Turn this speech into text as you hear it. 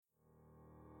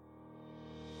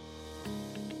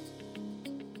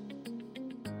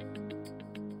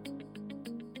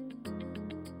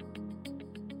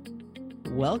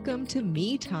Welcome to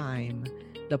Me Time,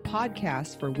 the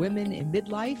podcast for women in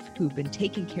midlife who've been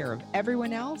taking care of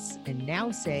everyone else and now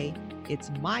say,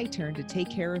 it's my turn to take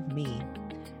care of me.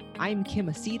 I'm Kim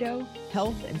Aceto,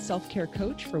 health and self-care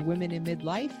coach for women in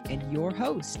midlife and your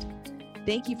host.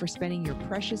 Thank you for spending your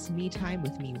precious me time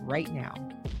with me right now.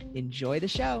 Enjoy the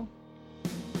show.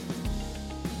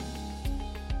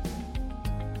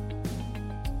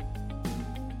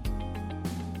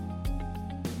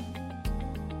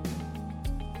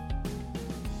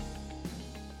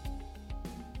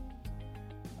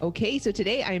 Okay, so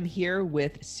today I'm here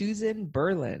with Susan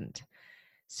Berland.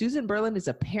 Susan Berland is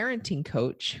a parenting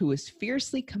coach who is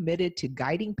fiercely committed to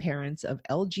guiding parents of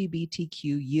LGBTQ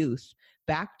youth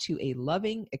back to a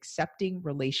loving, accepting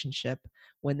relationship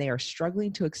when they are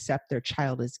struggling to accept their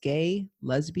child as gay,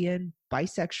 lesbian,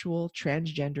 bisexual,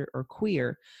 transgender, or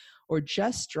queer, or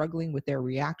just struggling with their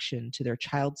reaction to their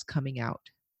child's coming out.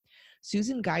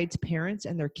 Susan guides parents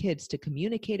and their kids to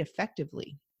communicate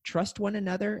effectively, trust one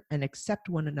another, and accept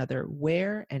one another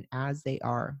where and as they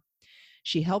are.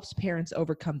 She helps parents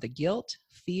overcome the guilt,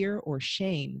 fear, or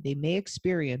shame they may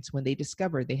experience when they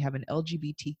discover they have an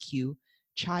LGBTQ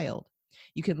child.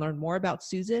 You can learn more about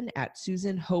Susan at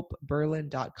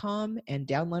susanhopeberland.com and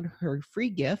download her free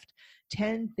gift,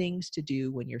 10 Things to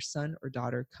Do When Your Son or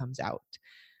Daughter Comes Out.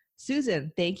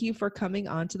 Susan, thank you for coming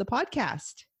on to the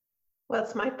podcast. Well,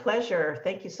 it's my pleasure.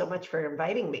 Thank you so much for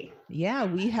inviting me. Yeah,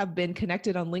 we have been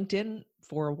connected on LinkedIn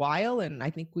for a while, and I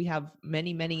think we have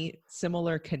many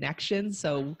similar connections.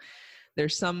 So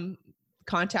there's some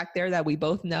contact there that we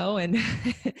both know, and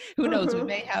who knows, we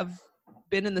may have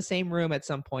been in the same room at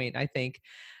some point, I think,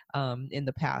 in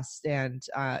the past. And,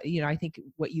 I think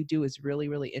what you do is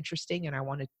really interesting, and I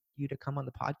wanted you to come on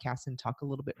the podcast and talk a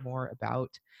little bit more about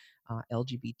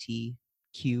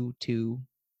LGBTQ2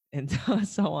 and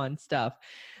so on stuff.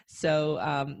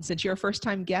 So since you're a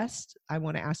first-time guest, I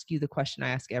want to ask you the question I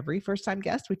ask every first-time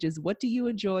guest, which is, what do you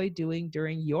enjoy doing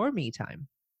during your me time?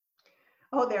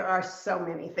 Oh, there are so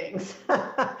many things.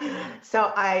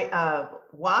 So I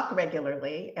walk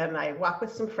regularly, and I walk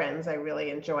with some friends. I really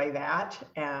enjoy that.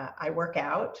 I work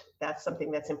out. That's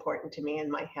something that's important to me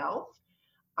in my health.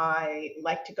 I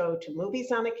like to go to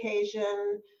movies on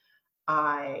occasion.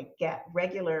 I get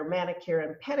regular manicure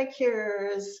and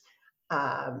pedicures.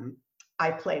 I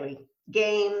play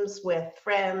games with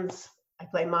friends. I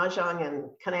play mahjong and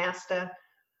canasta.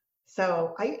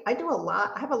 So I do a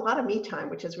lot. I have a lot of me time,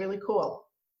 which is really cool.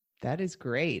 That is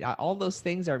great. All those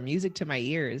things are music to my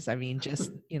ears. I mean,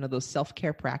 just, those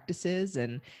self-care practices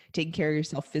and taking care of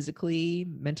yourself physically,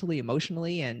 mentally,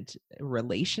 emotionally, and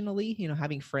relationally,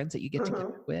 having friends that you get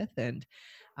together with. And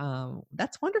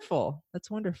that's wonderful. That's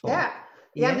wonderful.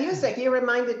 Yeah, music. You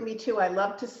reminded me too. I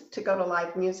love to go to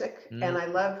live music, and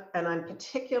I'm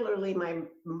particularly, my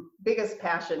biggest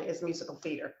passion is musical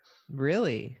theater.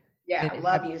 Really? Yeah, I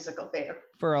love musical theater.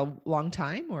 For a long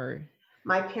time, or?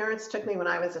 My parents took me when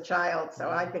I was a child, so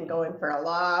I've been going for a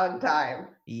long time.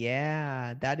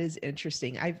 Yeah, that is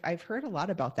interesting. I've heard a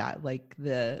lot about that, like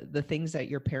the things that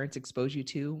your parents expose you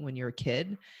to when you're a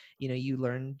kid. You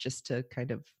learn just to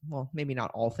kind of, well, maybe not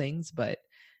all things, but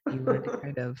you learn to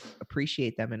kind of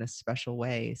appreciate them in a special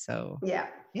way. So yeah,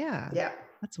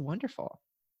 that's wonderful.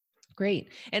 Great.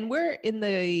 And where in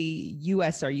the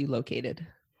US are you located?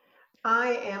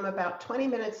 I am about 20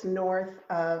 minutes north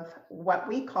of what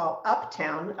we call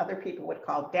uptown. Other people would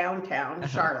call downtown,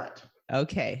 Charlotte.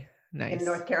 Okay, nice. In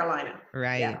North Carolina.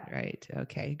 Right.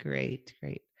 Okay, great.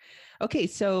 Okay,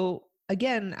 so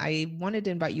again, I wanted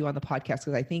to invite you on the podcast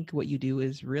because I think what you do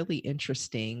is really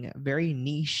interesting, very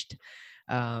niched.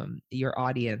 Your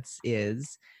audience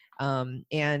is.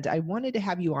 And I wanted to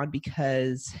have you on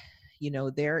because,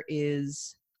 there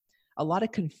is a lot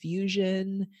of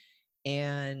confusion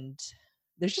and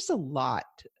there's just a lot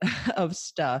of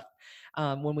stuff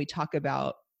when we talk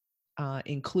about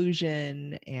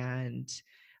inclusion and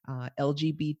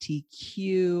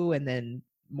LGBTQ, and then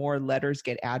more letters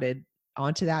get added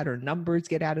onto that, or numbers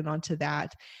get added onto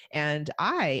that. And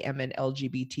I am an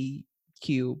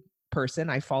LGBTQ person.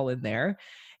 I fall in there.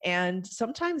 And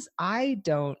sometimes I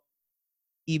don't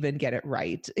even get it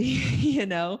right,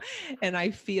 and I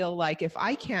feel like if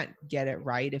I can't get it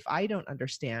right, if I don't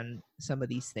understand some of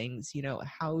these things,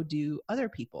 how do other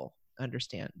people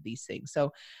understand these things?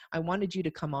 So I wanted you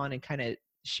to come on and kind of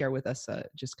share with us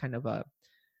just kind of a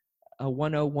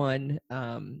 101,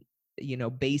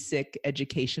 basic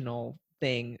educational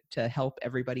thing to help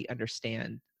everybody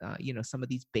understand, some of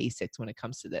these basics when it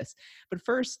comes to this. But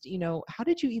first, how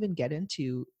did you even get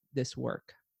into this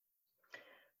work?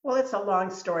 Well, it's a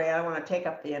long story. I don't want to take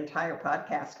up the entire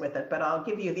podcast with it, but I'll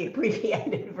give you the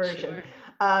abbreviated version.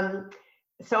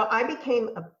 So I became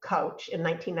a coach in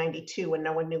 1992 when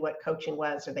no one knew what coaching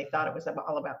was, or they thought it was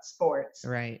all about sports.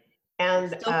 Right. And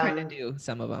Still kind of do,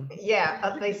 some of them.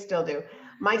 yeah, they still do.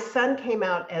 My son came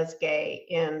out as gay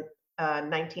in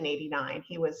 1989.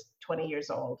 He was 20 years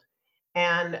old.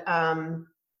 And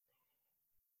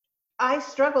I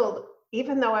struggled,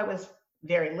 even though I was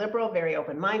very liberal, very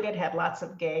open-minded, had lots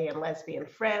of gay and lesbian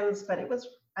friends, but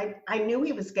I knew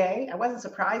he was gay. I wasn't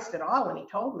surprised at all when he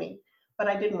told me, but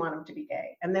I didn't want him to be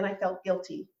gay. And then I felt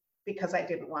guilty because I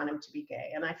didn't want him to be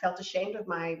gay. And I felt ashamed of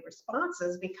my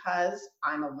responses because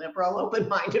I'm a liberal,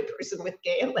 open-minded person with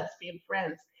gay and lesbian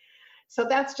friends. So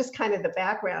that's just kind of the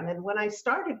background. And when I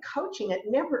started coaching, it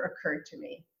never occurred to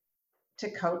me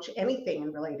to coach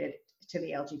anything related to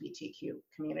the LGBTQ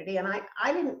community. And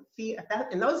I didn't feel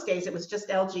that in those days, it was just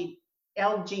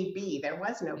LGB. There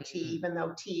was no T, even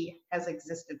though T has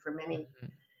existed for many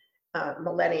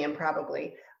millennium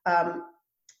probably.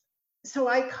 So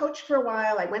I coached for a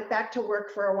while. I went back to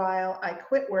work for a while. I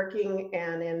quit working,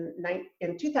 and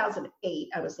in 2008,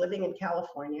 I was living in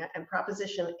California, and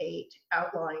Proposition 8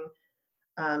 outlawing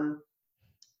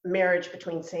marriage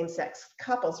between same-sex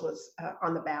couples was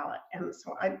on the ballot. And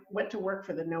so I went to work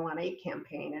for the No on 8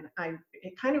 campaign, and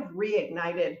it kind of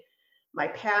reignited my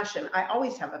passion. I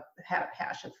always had a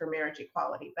passion for marriage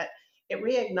equality, but it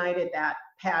reignited that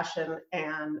passion,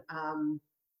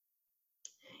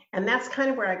 and that's kind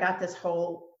of where I got this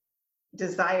whole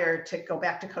desire to go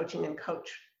back to coaching and coach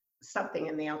something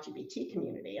in the LGBT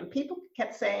community. And people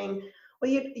kept saying, well,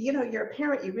 you know, you're a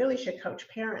parent, you really should coach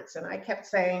parents. And I kept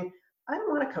saying, I don't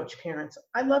want to coach parents.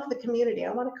 I love the community.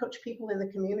 I want to coach people in the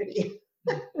community.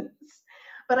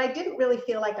 But I didn't really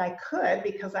feel like I could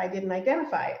because I didn't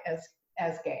identify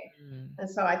as gay. And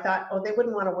so I thought, oh, they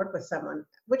wouldn't want to work with someone,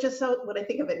 which is so, when I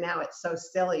think of it now, it's so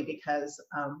silly because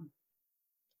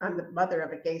I'm the mother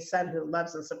of a gay son who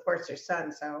loves and supports her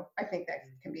son. So I think that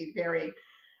can be very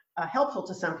helpful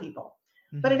to some people.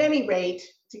 But at any rate,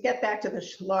 to get back to the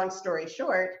long story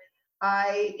short,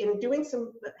 in getting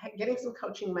some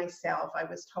coaching myself, I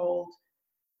was told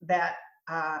that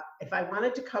if I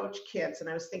wanted to coach kids, and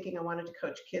I was thinking I wanted to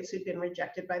coach kids who'd been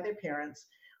rejected by their parents,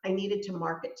 I needed to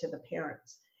market to the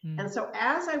parents. And so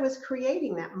as I was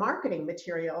creating that marketing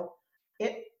material,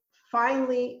 it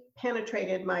finally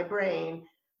penetrated my brain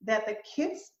that the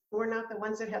kids were not the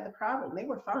ones that had the problem. They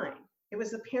were fine. It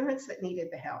was the parents that needed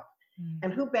the help.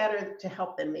 And who better to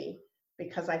help than me,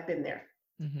 because I've been there.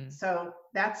 So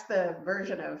that's the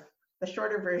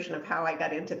shorter version of how I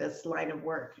got into this line of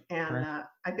work. And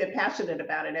I've been passionate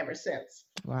about it ever since.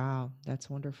 Wow,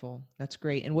 that's wonderful. That's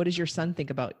great. And what does your son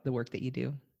think about the work that you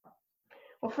do?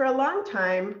 Well, for a long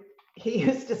time, he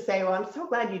used to say, well, I'm so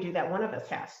glad you do that. One of us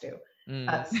has to.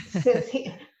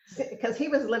 Because he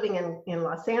was living in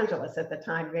Los Angeles at the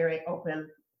time, very open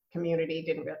community,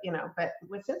 didn't really, you know, but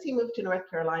since he moved to North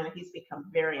Carolina, he's become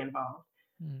very involved.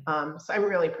 So I'm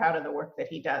really proud of the work that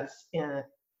he does in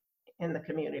the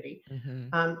community.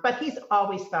 But he's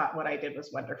always thought what I did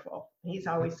was wonderful. He's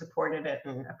always supported it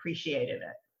and appreciated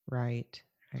it. Right.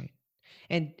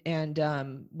 And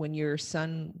when your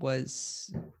son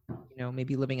was, you know,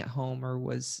 maybe living at home or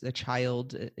was a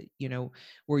child, you know,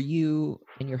 were you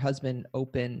and your husband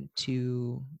open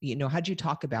to, you know, how'd you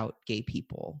talk about gay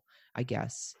people, I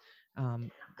guess,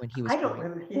 when he was? I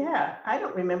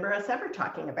don't remember us ever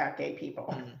talking about gay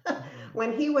people.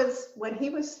 When he was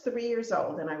 3 years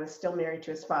old and I was still married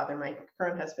to his father, my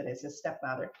current husband is his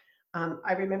stepfather.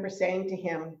 I remember saying to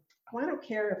him, I don't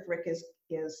care if Rick is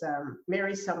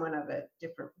marries someone of a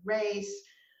different race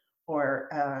or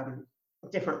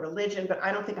different religion, but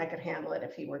I don't think I could handle it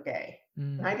if he were gay.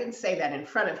 And I didn't say that in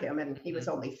front of him, and he was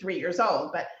only 3 years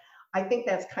old, but I think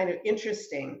that's kind of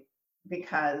interesting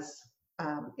because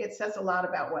it says a lot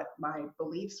about what my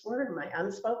beliefs were, my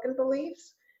unspoken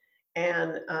beliefs,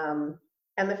 and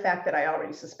the fact that I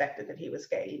already suspected that he was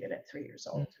gay even at 3 years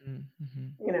old.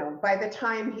 You know, by the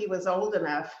time he was old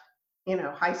enough, you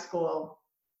know, high school,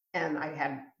 and I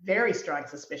had very strong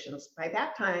suspicions. By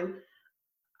that time,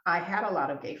 I had a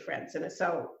lot of gay friends. And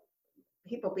so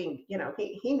people being, you know,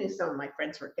 he knew some of my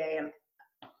friends were gay, and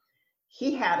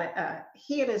he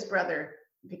and his brother,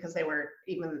 because they were,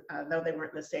 even though they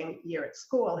weren't in the same year at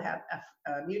school, had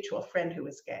a mutual friend who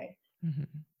was gay.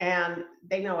 And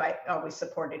they know I always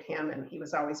supported him, and he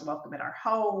was always welcome at our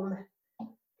home,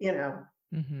 you know.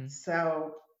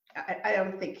 So I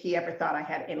don't think he ever thought I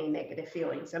had any negative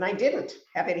feelings, and I didn't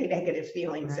have any negative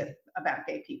feelings about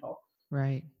gay people.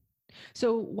 Right.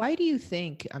 So why do you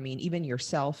think, I mean, even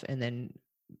yourself and then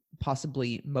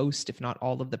possibly most, if not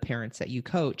all of the parents that you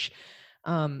coach,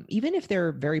 even if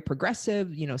they're very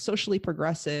progressive, socially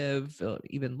progressive,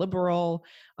 even liberal.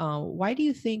 Why do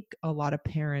you think a lot of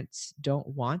parents don't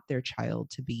want their child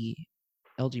to be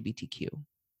LGBTQ?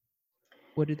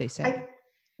 What do they say?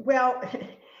 Well,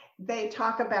 they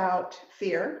talk about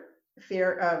fear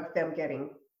of them getting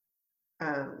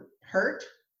hurt.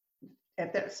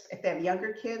 If they have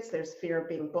younger kids, there's fear of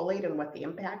being bullied and what the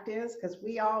impact is, because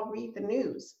we all read the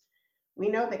news. We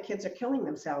know that kids are killing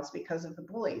themselves because of the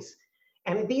bullies.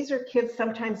 And these are kids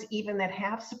sometimes even that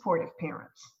have supportive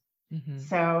parents. Mm-hmm.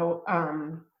 So,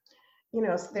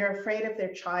 they're afraid of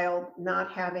their child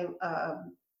not having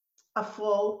a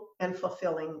full and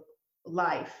fulfilling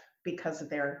life because of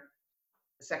their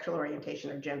sexual orientation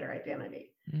or gender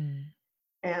identity. Mm.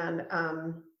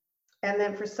 And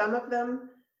then for some of them,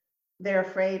 they're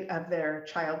afraid of their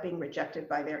child being rejected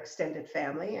by their extended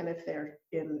family. And if they're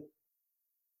in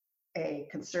a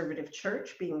conservative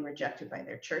church, being rejected by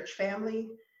their church family.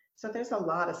 So there's a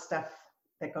lot of stuff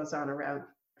that goes on around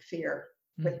fear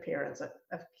with parents of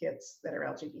kids that are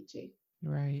LGBT.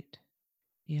 Right.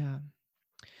 Yeah.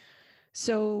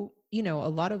 So, a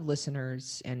lot of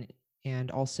listeners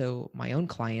and also my own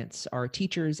clients are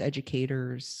teachers,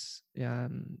 educators.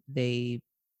 They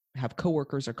have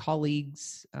coworkers or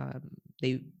colleagues.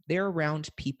 They're around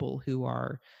people who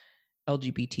are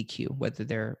LGBTQ, whether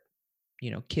they're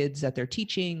kids that they're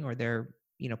teaching or they're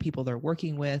people they're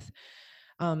working with.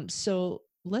 So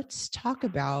let's talk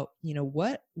about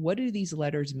what do these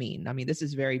letters mean? I mean, this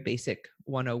is very basic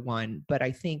 101, but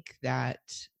I think that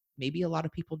maybe a lot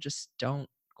of people just don't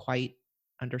quite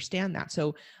understand that.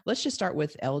 So let's just start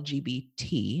with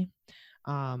LGBT,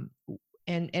 and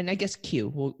I guess Q.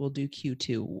 We'll do Q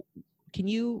too. Can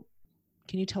you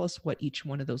tell us what each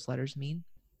one of those letters mean?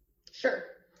 Sure.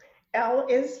 L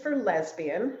is for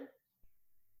lesbian.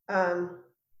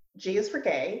 G is for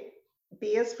gay.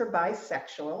 B is for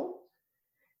bisexual.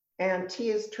 And T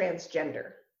is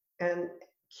transgender. And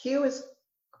Q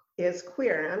is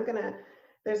queer. And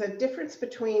there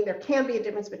can be a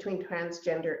difference between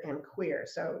transgender and queer.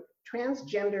 So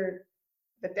transgender,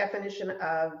 the definition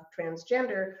of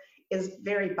transgender is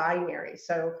very binary.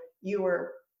 So you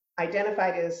were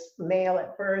identified as male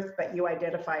at birth, but you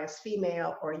identify as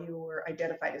female, or you were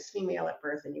identified as female at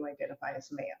birth and you identify as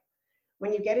male.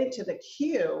 When you get into the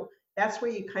Q, that's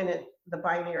where the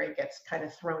binary gets kind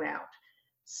of thrown out.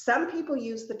 Some people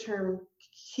use the term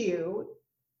Q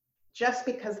just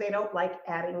because they don't like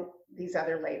adding these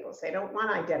other labels. They don't want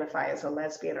to identify as a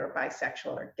lesbian or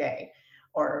bisexual or gay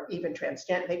or even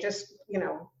transgender. They just,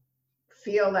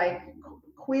 feel like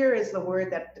queer is the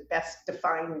word that best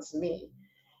defines me.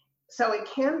 So it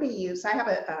can be used. I have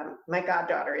my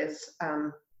goddaughter is,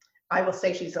 I will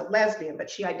say she's a lesbian, but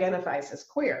she identifies as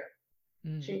queer.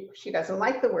 She doesn't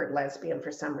like the word lesbian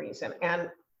for some reason. And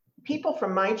people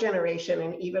from my generation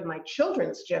and even my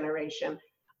children's generation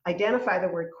identify the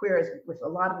word queer with a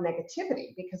lot of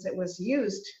negativity because it was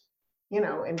used,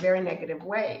 in very negative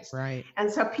ways. Right. And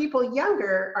so people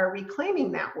younger are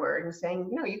reclaiming that word and saying,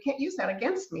 you can't use that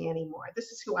against me anymore.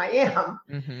 This is who I am.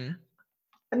 Mm-hmm.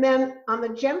 And then on the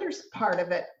gender part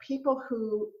of it, people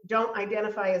who don't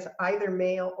identify as either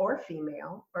male or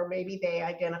female, or maybe they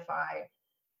identify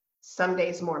some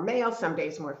days more male, some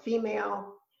days more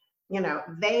female,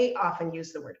 they often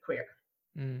use the word queer.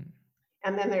 And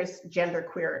then there's gender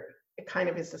queer. It kind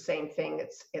of is the same thing.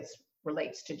 It's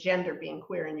relates to gender, being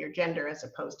queer in your gender, as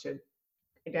opposed to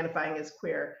identifying as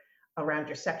queer around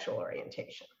your sexual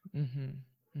orientation.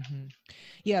 Mm-hmm. Mm-hmm.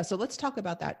 Yeah. So let's talk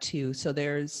about that too. So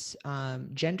there's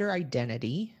gender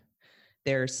identity,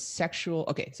 there's sexual.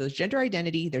 Okay. So there's gender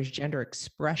identity, there's gender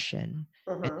expression,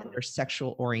 and then there's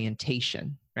sexual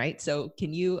orientation, right? So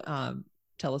can you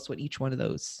tell us what each one of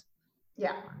those?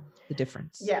 Yeah. The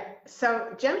difference. Yeah.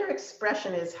 So gender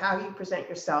expression is how you present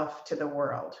yourself to the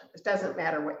world. It doesn't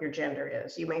matter what your gender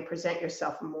is. You may present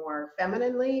yourself more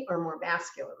femininely or more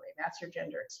masculinely. That's your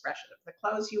gender expression. The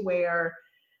clothes you wear,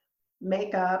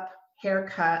 makeup,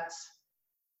 haircuts,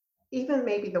 even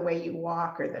maybe the way you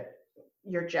walk or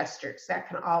your gestures,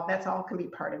 that's all can be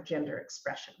part of gender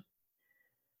expression.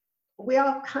 We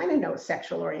all kind of know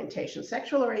sexual orientation.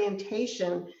 Sexual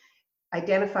orientation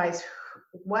identifies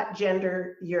what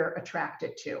gender you're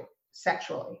attracted to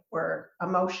sexually or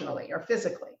emotionally or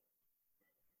physically.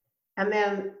 And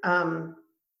then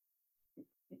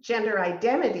gender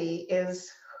identity is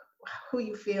who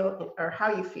you feel or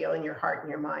how you feel in your heart and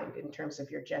your mind in terms of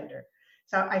your gender.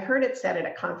 So I heard it said at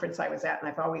a conference I was at, and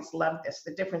I've always loved this,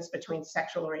 the difference between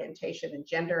sexual orientation and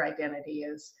gender identity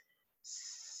is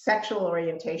sexual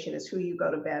orientation is who you go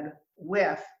to bed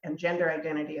with, and gender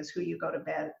identity is who you go to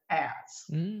bed as.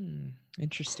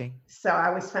 Interesting. So I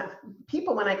always find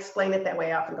people, when I explain it that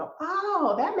way, often go,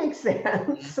 "Oh, that makes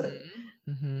sense."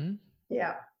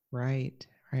 Yeah. Right.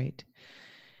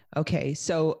 Okay.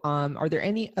 So, are there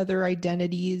any other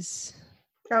identities?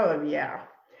 Oh, yeah.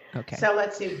 Okay. So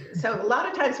let's see. So a lot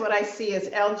of times what I see is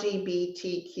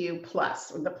LGBTQ plus.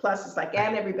 The plus is like,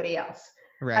 and everybody else.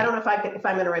 Right. I don't know if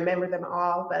I'm going to remember them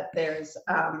all, but there's,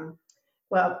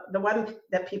 well, the one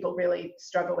that people really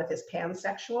struggle with is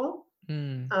pansexual.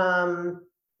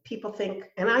 People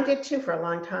think, and I did too for a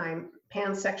long time,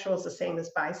 pansexual is the same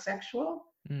as bisexual.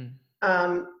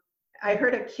 I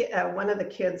heard one of the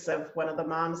kids of one of the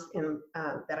moms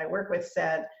that I work with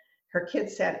said, her kid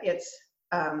said it's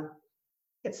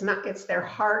their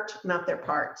heart, not their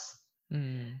parts.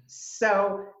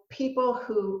 So people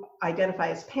who identify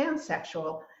as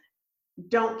pansexual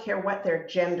don't care what their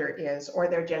gender is, or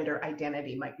their gender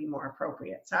identity might be more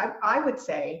appropriate. So I would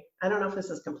say, I don't know if this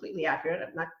is completely accurate,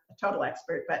 I'm not a total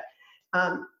expert, but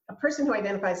a person who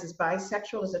identifies as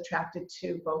bisexual is attracted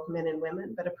to both men and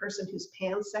women, but a person who's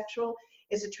pansexual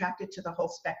is attracted to the whole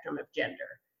spectrum of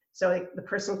gender. So the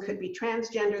person could be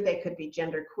transgender, they could be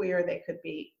genderqueer, they could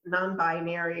be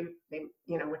non-binary,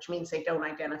 which means they don't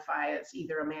identify as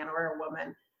either a man or a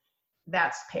woman.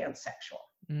 That's pansexual.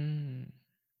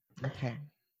 Okay.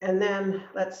 And then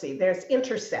let's see, there's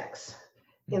intersex.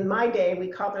 In my day, we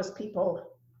call those people,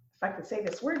 if I can say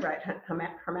this word right,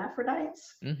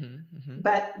 hermaphrodites.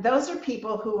 But those are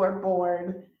people who are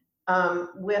born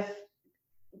with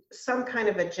some kind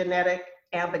of a genetic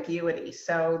ambiguity.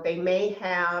 So they may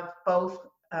have both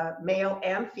male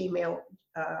and female,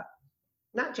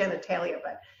 not genitalia,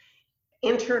 but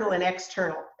internal and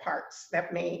external parts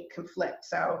that may conflict.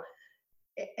 So,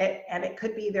 and it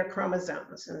could be their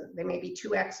chromosomes, and they may be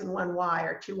 2X and 1Y,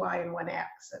 or 2Y and 1X.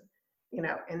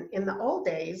 And in the old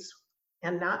days,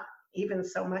 and not even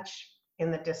so much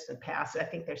in the distant past, I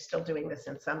think they're still doing this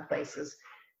in some places,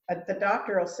 the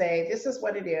doctor will say, this is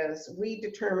what it is. We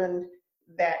determined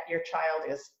that your child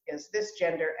is this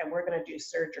gender, and we're going to do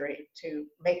surgery to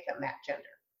make them that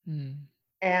gender.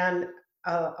 And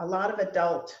a lot of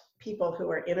adult people who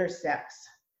are intersex,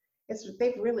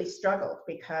 they've really struggled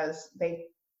because the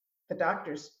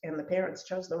doctors and the parents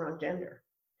chose the wrong gender.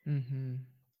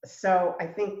 So I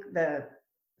think the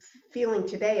feeling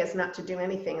today is not to do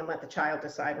anything and let the child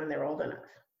decide when they're old enough.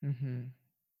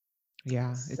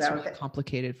 Yeah, it's really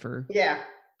complicated for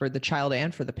the child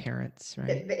and for the parents, right?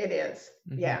 It is.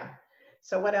 Yeah.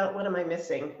 So what else? What am I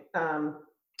missing?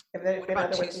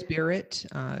 Two-spirit?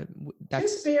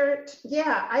 Two-spirit.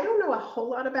 Yeah, I don't know a whole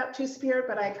lot about two-spirit,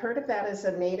 but I've heard of that as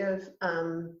a native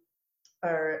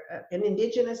or an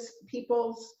indigenous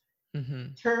people's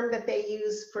term that they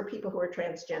use for people who are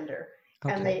transgender.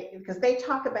 And because they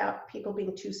talk about people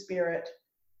being two-spirit,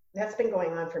 that's been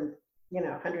going on for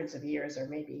hundreds of years, or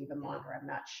maybe even longer. I'm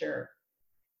not sure.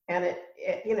 And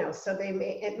so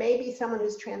it may be someone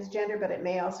who's transgender, but it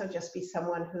may also just be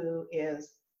someone who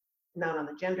is not on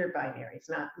the gender binary. It's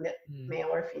not male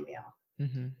or female.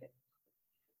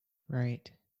 Right.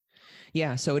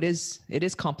 Yeah. So it is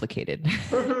complicated.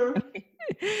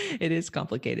 It is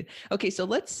complicated. Okay. So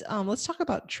let's talk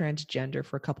about transgender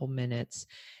for a couple minutes.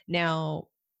 Now,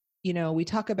 we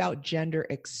talk about gender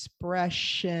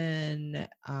expression,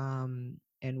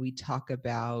 and we talk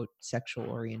about sexual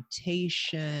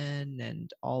orientation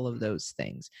and all of those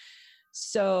things.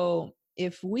 So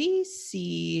if we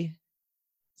see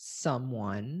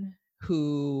someone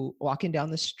who walking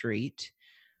down the street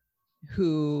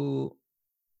who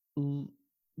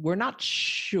we're not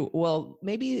sure, well,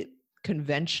 maybe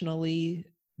conventionally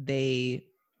they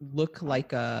look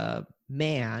like a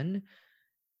man,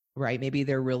 right? Maybe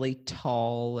they're really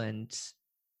tall and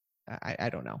I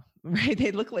don't know, right?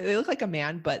 They look like a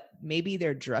man, but maybe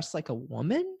they're dressed like a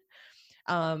woman,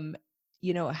 or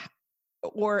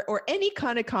any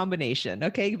kind of combination.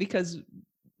 Okay. Because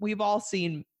we've all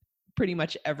seen pretty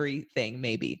much everything,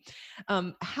 maybe.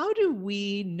 How do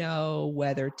we know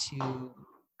whether to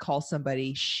call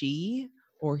somebody she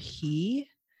or he,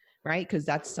 right? Because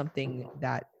that's something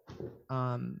that,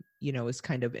 is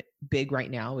kind of big right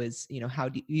now is, how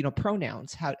do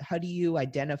pronouns, how do you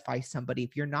identify somebody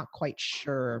if you're not quite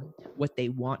sure what they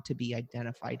want to be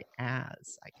identified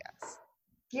as, I guess?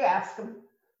 You ask them.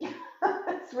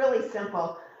 It's really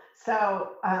simple.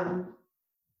 So,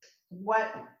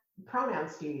 what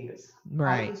pronouns do you use?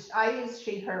 Right. I use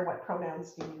she, her. What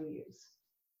pronouns do you use?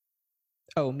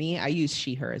 Oh, me? I use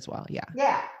she, her as well. Yeah.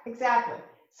 Yeah, exactly.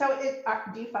 So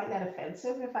do you find that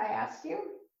offensive if I ask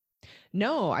you?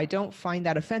 No, I don't find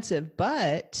that offensive,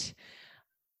 but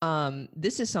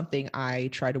This is something I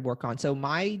try to work on. So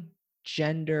my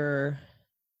gender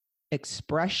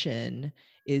expression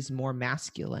is more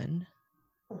masculine.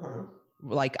 Mhm.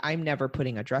 Like I'm never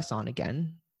putting a dress on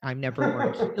again. I'm never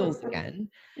wearing heels again.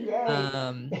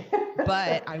 Yay.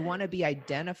 But I want to be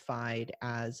identified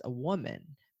as a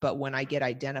woman. But when I get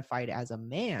identified as a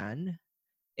man,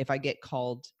 if I get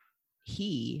called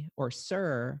he or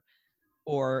sir,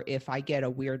 or if I get a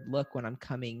weird look when I'm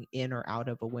coming in or out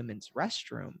of a women's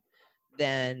restroom,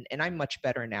 then, and I'm much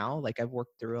better now, like I've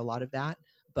worked through a lot of that,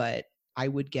 but I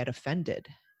would get offended.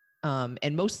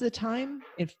 And most of the time,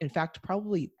 in fact,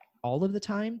 probably all of the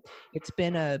time, it's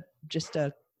been just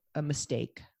a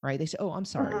mistake, right? They say, "Oh, I'm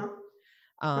sorry," Mhm.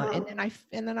 and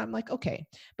Mhm. then I'm like, okay,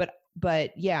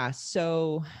 but yeah,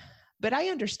 so, but I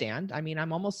understand. I mean,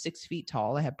 I'm almost 6 feet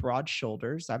tall. I have broad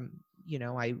shoulders.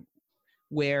 I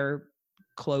wear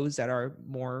clothes that are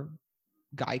more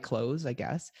guy clothes, I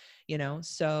guess,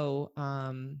 so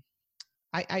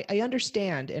I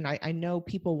understand, and I know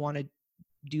people want to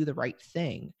do the right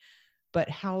thing, but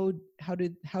how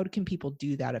can people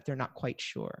do that if they're not quite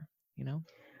sure, you know?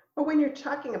 Well, when you're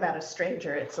talking about a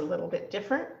stranger, it's a little bit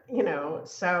different,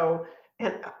 so,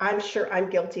 and I'm sure I'm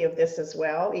guilty of this as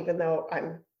well, even though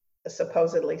I'm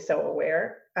supposedly so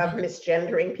aware of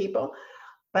misgendering people.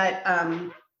 But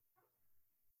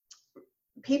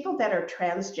people that are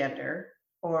transgender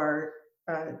or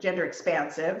gender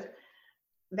expansive,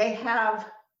 they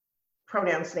have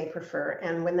pronouns they prefer,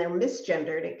 and when they're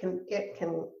misgendered, it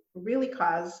can really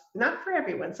cause, not for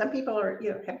everyone, some people are,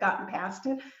 have gotten past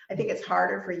it. I think it's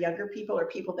harder for younger people or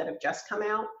people that have just come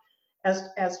out as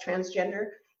transgender,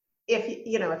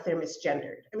 if they're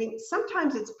misgendered. I mean,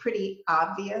 sometimes it's pretty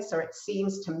obvious, or it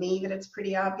seems to me that it's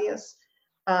pretty obvious.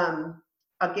 um,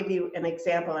 I'll give you an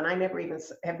example, and I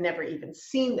have never even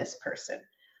seen this person,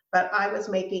 but I was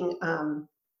making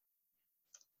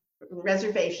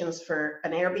reservations for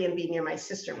an Airbnb near my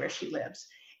sister where she lives.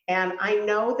 And I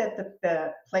know that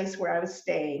the place where I was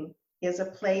staying is a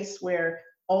place where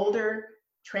older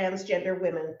transgender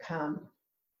women come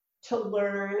to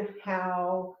learn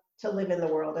how to live in the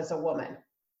world as a woman.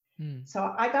 Mm,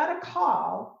 So I got a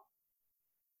call,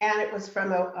 and it was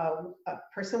from a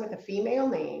person with a female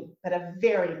name, but a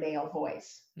very male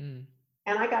voice. mm,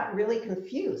 And I got really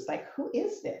confused, like, who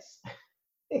is this?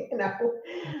 you know,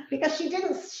 because she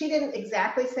didn't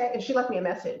exactly say, and she left me a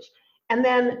message. And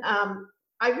then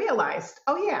I realized,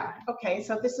 oh yeah, okay,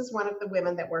 so this is one of the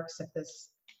women that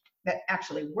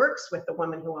actually works with the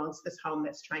woman who owns this home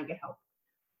that's trying to help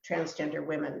transgender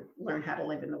women learn how to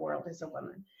live in the world as a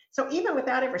woman. So even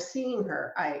without ever seeing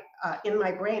her, in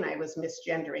my brain, I was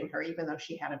misgendering her, even though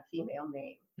she had a female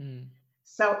name. mm,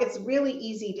 So it's really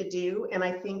easy to do. And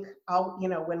I think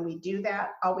when we do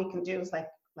that, all we can do is like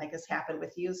has happened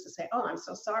with you, is to say, oh, I'm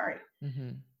so sorry.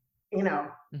 mm-hmm, You know,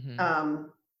 mm-hmm,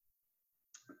 um,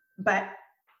 but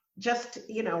just,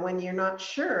 when you're not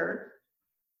sure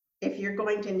if you're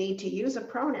going to need to use a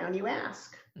pronoun, you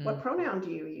ask, what mm, pronoun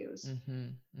do you use? mm-hmm,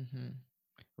 mm-hmm.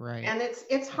 Right. And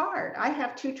it's hard. I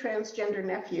have two transgender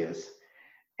nephews,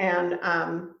 and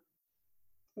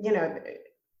you know,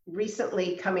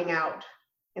 recently coming out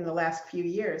in the last few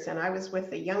years, and I was with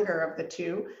the younger of the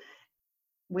two.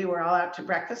 We were all out to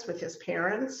breakfast with his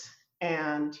parents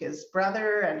and his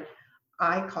brother, and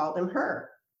I called him her.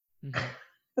 Mm-hmm.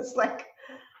 It's like,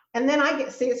 and then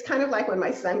it's kind of like when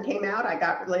my son came out, I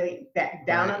got really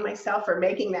down Right. on myself for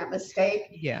making that mistake.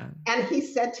 Yeah. And he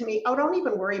said to me, oh, don't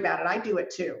even worry about it. I do it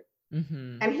too.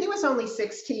 Mm-hmm. And he was only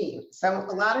 16. So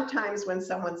a lot of times when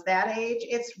someone's that age,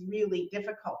 it's really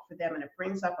difficult for them. And it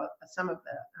brings up some of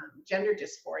the gender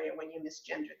dysphoria when you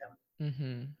misgender them.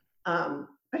 Mm-hmm.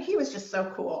 But he was just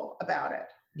so cool about it.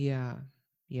 Yeah.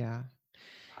 Yeah.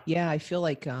 Yeah, I feel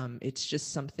like it's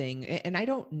just something, and I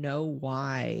don't know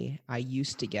why I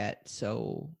used to get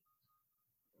so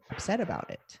upset about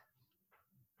it.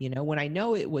 When I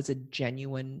know it was a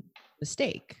genuine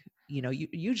mistake,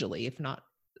 usually, if not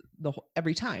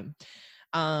every time.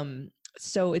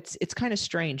 So it's kind of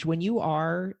strange when you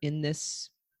are in this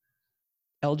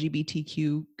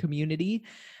LGBTQ community.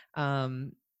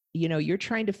 You're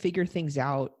trying to figure things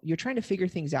out. You're trying to figure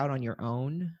things out on your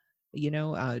own.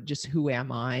 Just who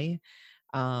am I?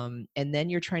 And then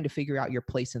you're trying to figure out your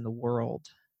place in the world.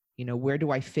 Where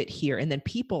do I fit here? And then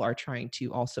people are trying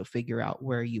to also figure out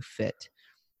where you fit,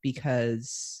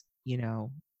 because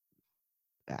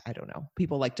I don't know,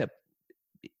 people like to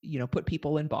put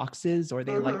people in boxes, or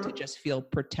they like to Mm-hmm. just feel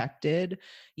protected.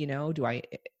 Do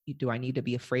I need to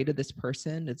be afraid of this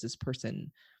person? Is this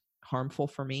person harmful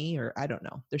for me? Or I don't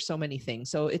know, there's so many things.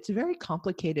 So it's very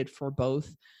complicated for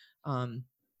both,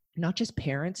 not just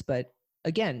parents, but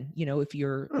again, if if you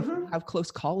Mhm. have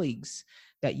close colleagues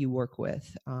that you work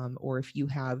with, or if you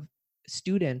have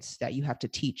students that you have to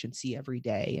teach and see every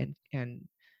day and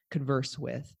converse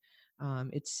with,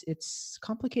 it's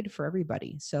complicated for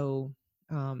everybody. So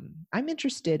I'm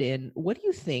interested in, what do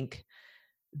you think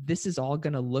this is all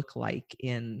going to look like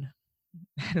in,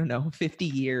 I don't know, 50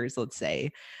 years, let's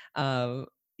say? Uh,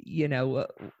 you know,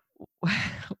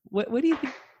 what do you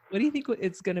think? What do you think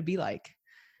it's going to be like?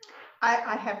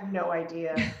 I have no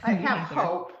idea. I Me have neither.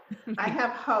 hope. I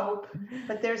have hope,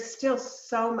 but there's still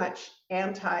so much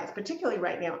particularly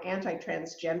right now,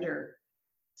 anti-transgender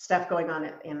stuff going on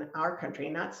in our country,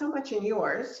 not so much in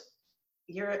yours.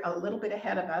 You're a little bit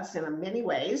ahead of us in many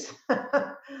ways.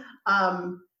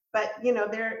 But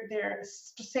there are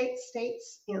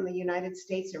states in the United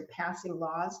States are passing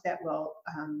laws that will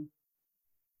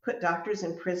put doctors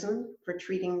in prison for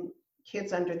treating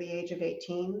kids under the age of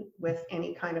 18 with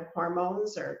any kind of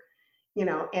hormones or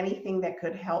anything that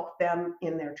could help them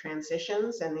in their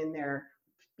transitions and in their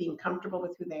being comfortable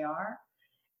with who they are.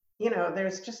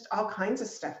 There's just all kinds of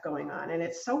stuff going on, and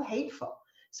it's so hateful.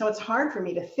 So it's hard for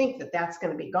me to think that that's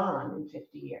going to be gone in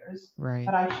 50 years. Right.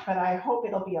 But I hope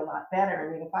it'll be a lot better.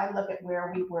 I mean, if I look at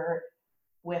where we were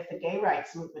with the gay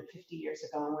rights movement 50 years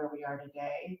ago and where we are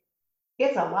today,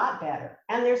 it's a lot better.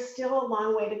 And there's still a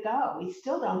long way to go. We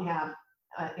still don't have,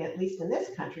 at least in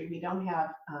this country, we don't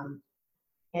have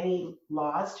any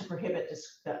laws to prohibit,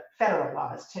 federal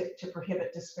laws to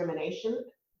prohibit discrimination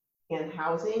in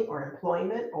housing or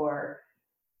employment or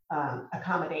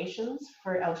accommodations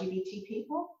for LGBT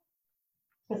people.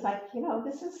 It's like,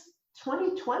 this is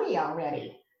 2020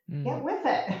 already. Get with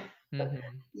it. Mm-hmm.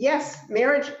 Yes,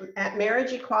 marriage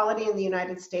equality in the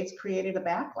United States created a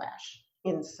backlash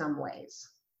in some ways.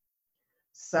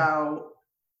 So,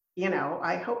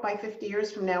 I hope by 50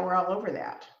 years from now, we're all over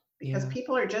that, because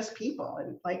people are just people,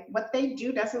 and like what they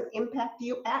do doesn't impact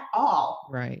you at all.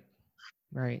 Right.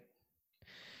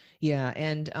 Yeah.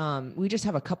 And we just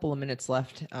have a couple of minutes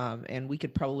left, and we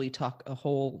could probably talk a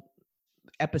whole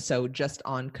episode just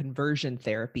on conversion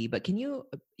therapy. But can you,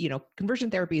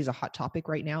 conversion therapy is a hot topic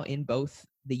right now in both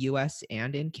the US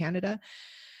and in Canada.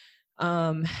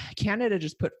 Canada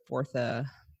just put forth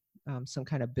some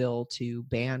kind of bill to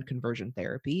ban conversion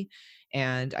therapy.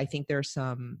 And I think there are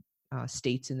some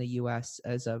states in the US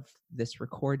as of this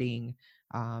recording,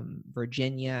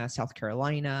 Virginia, South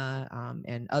Carolina,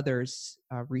 and others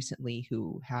recently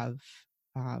who have,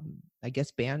 I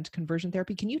guess, banned conversion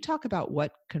therapy. Can you talk about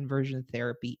what conversion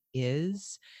therapy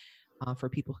is for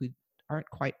people who aren't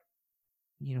quite,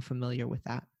 familiar with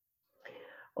that?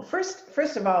 Well,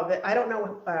 first of all, I don't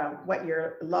know what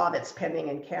your law that's pending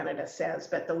in Canada says,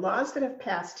 but the laws that have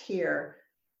passed here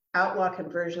outlaw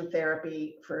conversion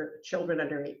therapy for children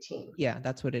under 18. Yeah,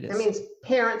 that's what it is. That means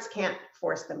parents can't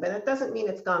force them, but it doesn't mean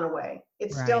it's gone away.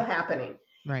 It's still happening.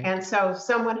 Right. And so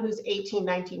someone who's 18,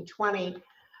 19, 20,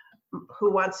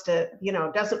 who wants to,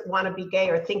 doesn't want to be gay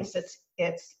or thinks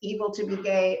it's evil to be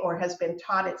gay or has been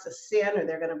taught it's a sin or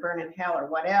they're going to burn in hell or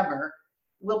whatever,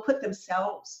 will put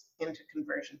themselves into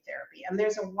conversion therapy. And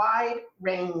there's a wide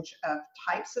range of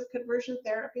types of conversion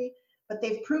therapy, but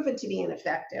they've proven to be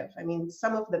ineffective. I mean,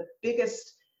 some of the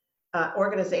biggest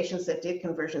organizations that did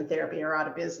conversion therapy are out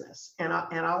of business. And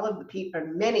all of the people, or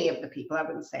many of the people, I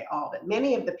wouldn't say all, but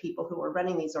many of the people who are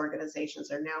running these organizations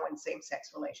are now in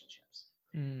same-sex relationships.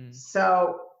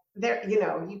 So there,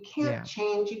 you can't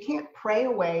change, you can't pray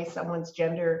away someone's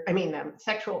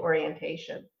sexual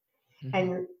orientation.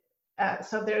 And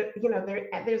so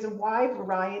there's a wide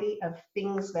variety of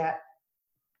things that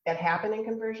happen in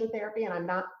conversion therapy, and I'm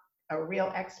not a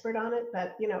real expert on it,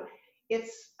 but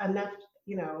it's enough.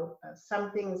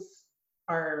 Some things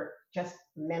are just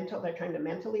mental. They're trying to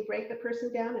mentally break the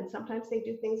person down, and sometimes they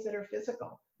do things that are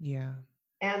physical. Yeah.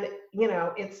 And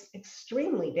it's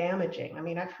extremely damaging. I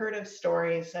mean, I've heard of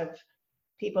stories of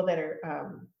people that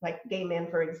are like gay men,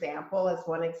 for example, as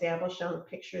one example, shown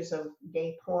pictures of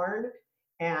gay porn.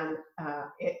 And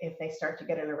if they start to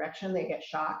get an erection, they get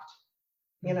shocked,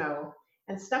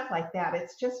 and stuff like that.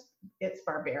 It's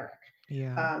barbaric.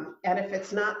 Yeah. And if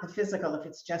it's not the physical, if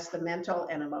it's just the mental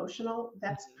and emotional,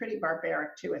 that's pretty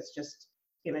barbaric too. It's just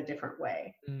in a different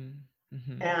way.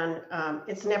 Mm-hmm. And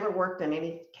it's never worked in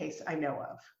any case I know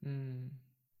of.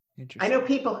 Interesting. I know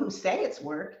people who say it's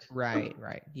worked. Right.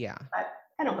 Yeah. But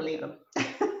I don't believe them.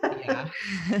 Yeah.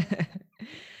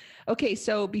 Okay,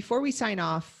 so before we sign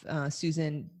off,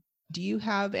 Susan, do you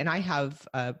have, and I have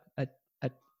a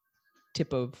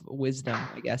tip of wisdom,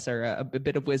 I guess, or a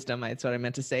bit of wisdom, that's what I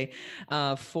meant to say,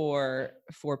 for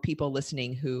people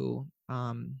listening who,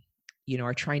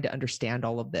 are trying to understand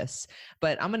all of this.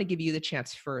 But I'm going to give you the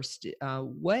chance first.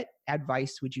 What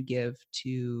advice would you give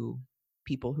to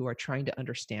people who are trying to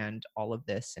understand all of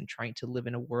this and trying to live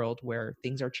in a world where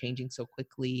things are changing so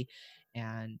quickly,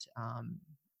 and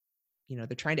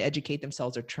they're trying to educate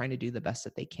themselves or trying to do the best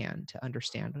that they can to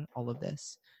understand all of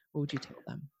this? What would you tell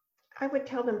them? I would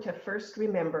tell them to first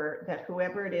remember that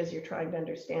whoever it is you're trying to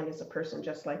understand is a person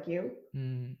just like you.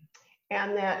 And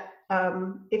that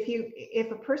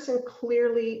if a person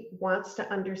clearly wants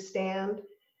to understand,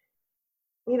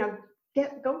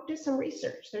 go do some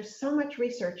research. There's so much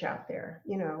research out there.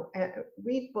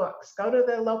 Read books. Go to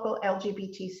the local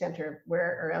LGBT center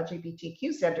or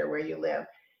LGBTQ center where you live.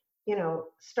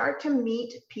 Start to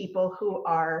meet people who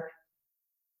are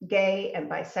gay and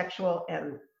bisexual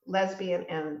and lesbian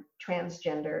and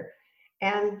transgender,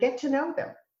 and get to know them.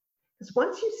 Because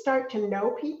once you start to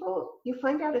know people, you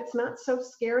find out it's not so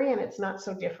scary and it's not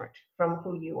so different from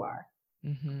who you are.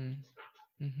 Mm-hmm.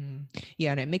 Mm-hmm.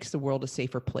 Yeah, and it makes the world a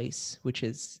safer place, which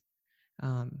is,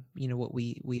 what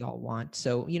we all want.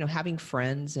 So, having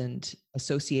friends and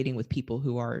associating with people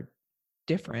who are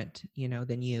different,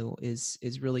 than you is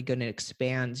really good, and it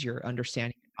expands your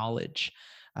understanding and knowledge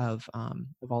of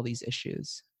all these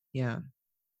issues. Yeah.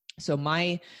 So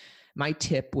my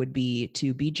tip would be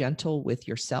to be gentle with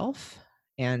yourself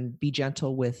and be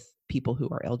gentle with people who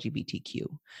are LGBTQ.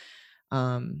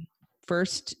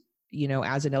 First,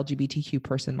 as an LGBTQ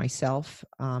person myself,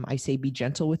 I say be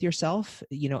gentle with yourself.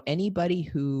 Anybody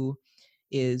who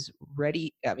is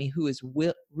ready, who is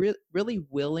really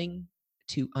willing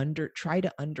to try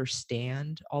to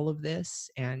understand all of this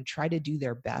and try to do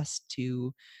their best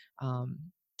to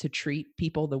treat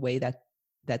people the way that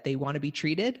they want to be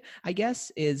treated, I guess,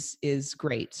 is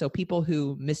great. So people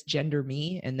who misgender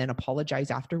me and then apologize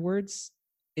afterwards,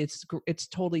 it's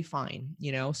totally fine,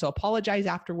 so apologize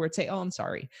afterwards, say, oh, I'm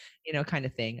sorry, kind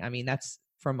of thing. That's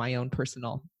from my own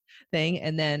personal thing.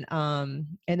 And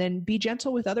then be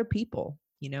gentle with other people.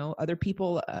 Other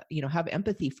people, have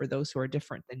empathy for those who are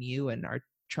different than you and are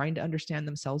trying to understand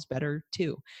themselves better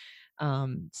too.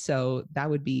 So that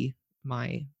would be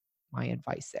my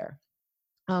advice there.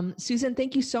 Susan,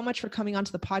 thank you so much for coming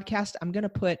onto the podcast. I'm going to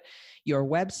put your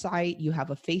website. You have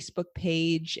a Facebook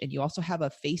page, and you also have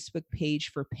a Facebook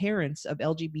page for parents of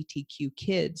LGBTQ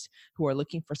kids who are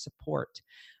looking for support.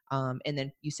 And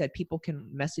then you said people can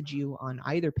message you on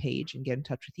either page and get in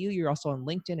touch with you. You're also on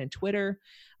LinkedIn and Twitter,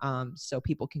 so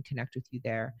people can connect with you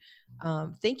there.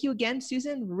 Thank you again,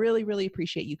 Susan. Really, really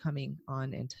appreciate you coming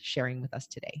on and sharing with us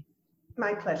today.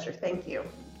 My pleasure. Thank you.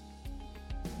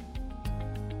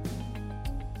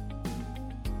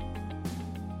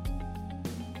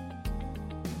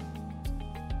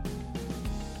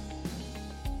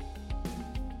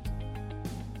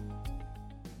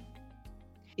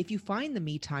 If you find the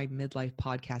Me Time Midlife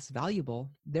podcast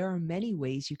valuable, there are many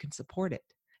ways you can support it.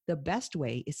 The best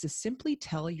way is to simply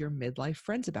tell your midlife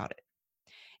friends about it.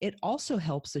 It also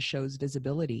helps the show's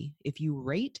visibility if you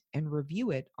rate and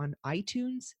review it on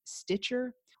iTunes,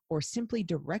 Stitcher, or simply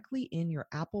directly in your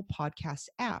Apple Podcasts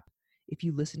app if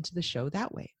you listen to the show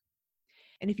that way.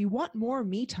 And if you want more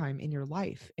me time in your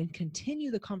life and continue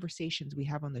the conversations we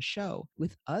have on the show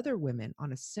with other women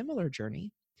on a similar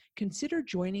journey, consider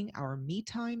joining our Me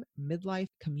Time Midlife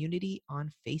community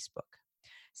on Facebook.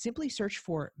 Simply search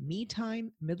for Me Time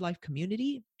Midlife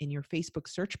Community in your Facebook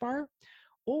search bar,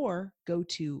 or go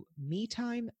to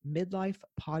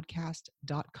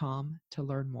metimemidlifepodcast.com to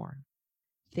learn more.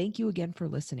 Thank you again for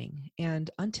listening.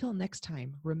 And until next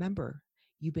time, remember,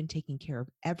 you've been taking care of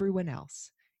everyone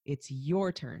else. It's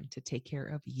your turn to take care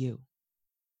of you.